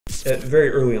very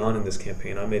early on in this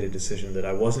campaign, I made a decision that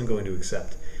I wasn't going to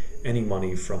accept any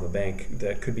money from a bank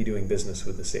that could be doing business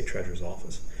with the state treasurer's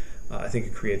office. I think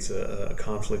it creates a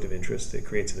conflict of interest. It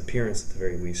creates an appearance, at the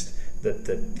very least, that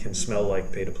can smell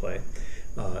like pay to play.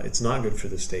 It's not good for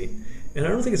the state. And I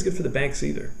don't think it's good for the banks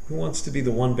either. Who wants to be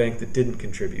the one bank that didn't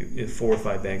contribute if 4 or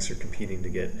 5 banks are competing to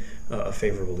get a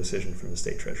favorable decision from the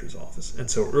state treasurer's office? And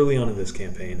so early on in this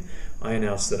campaign, I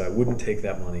announced that I wouldn't take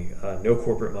that money, no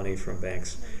corporate money from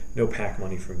banks, no PAC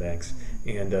money from banks,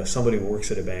 and somebody who works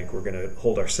at a bank, we're going to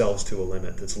hold ourselves to a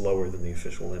limit that's lower than the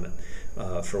official limit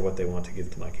for what they want to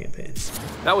give to my campaign.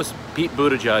 That was Pete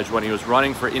Buttigieg when he was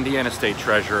running for Indiana State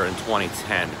Treasurer in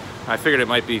 2010. I figured it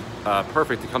might be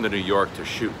perfect to come to New York to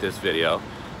shoot this video,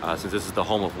 since this is the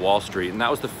home of Wall Street. And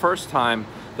that was the first time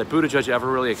that Buttigieg ever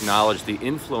really acknowledged the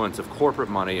influence of corporate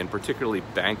money, and particularly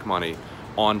bank money,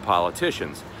 on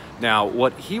politicians. Now,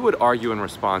 what he would argue in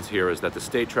response here is that the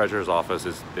state treasurer's office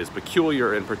is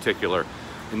peculiar in particular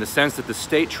in the sense that the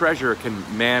state treasurer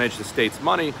can manage the state's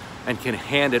money and can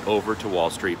hand it over to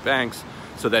Wall Street banks,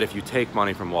 so that if you take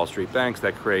money from Wall Street banks,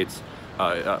 that creates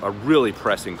a really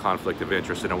pressing conflict of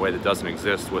interest in a way that doesn't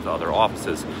exist with other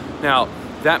offices. Now,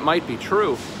 that might be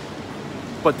true,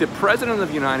 but the President of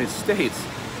the United States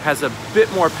has a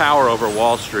bit more power over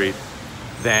Wall Street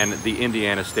than the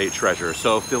Indiana State Treasurer.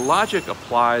 So if the logic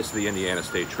applies to the Indiana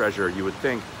State Treasurer, you would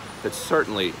think that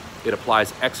certainly it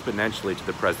applies exponentially to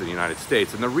the President of the United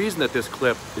States. And the reason that this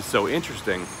clip is so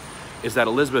interesting is that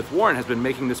Elizabeth Warren has been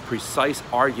making this precise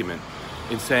argument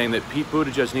in saying that Pete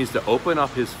Buttigieg needs to open up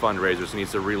his fundraisers, he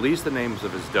needs to release the names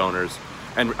of his donors,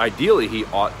 and ideally he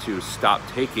ought to stop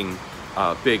taking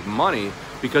big money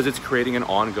because it's creating an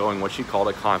ongoing, what she called,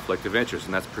 a conflict of interest.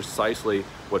 And that's precisely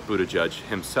what Buttigieg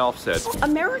himself said.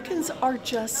 Americans are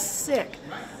just sick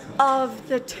of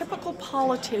the typical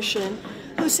politician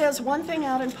who says one thing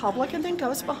out in public and then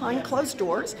goes behind closed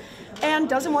doors and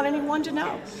doesn't want anyone to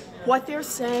know what they're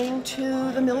saying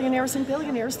to the millionaires and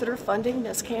billionaires that are funding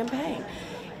this campaign.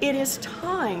 It is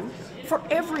time for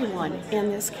everyone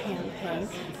in this campaign,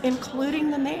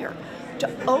 including the mayor, to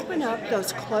open up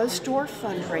those closed-door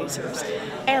fundraisers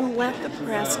and let the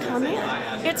press come in.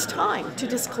 It's time to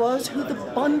disclose who the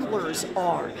bundlers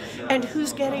are and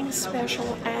who's getting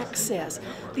special access.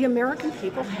 The American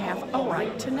people have a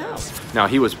right to know. Now,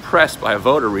 he was pressed by a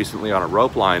voter recently on a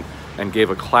rope line and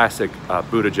gave a classic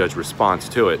Buttigieg response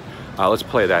to it. Let's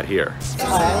play that here.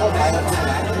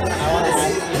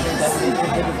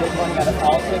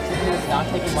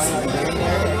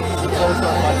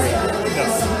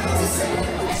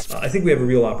 I think we have a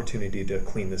real opportunity to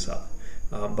clean this up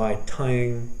by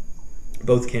tying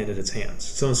both candidates' hands.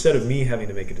 So instead of me having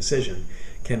to make a decision,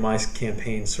 can my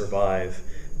campaign survive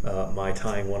my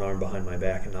tying one arm behind my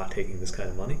back and not taking this kind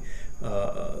of money?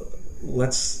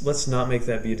 Let's not make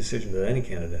that be a decision that any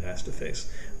candidate has to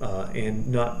face, and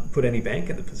not put any bank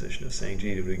in the position of saying,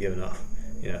 gee, did we give enough?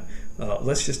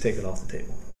 Let's just take it off the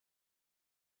table.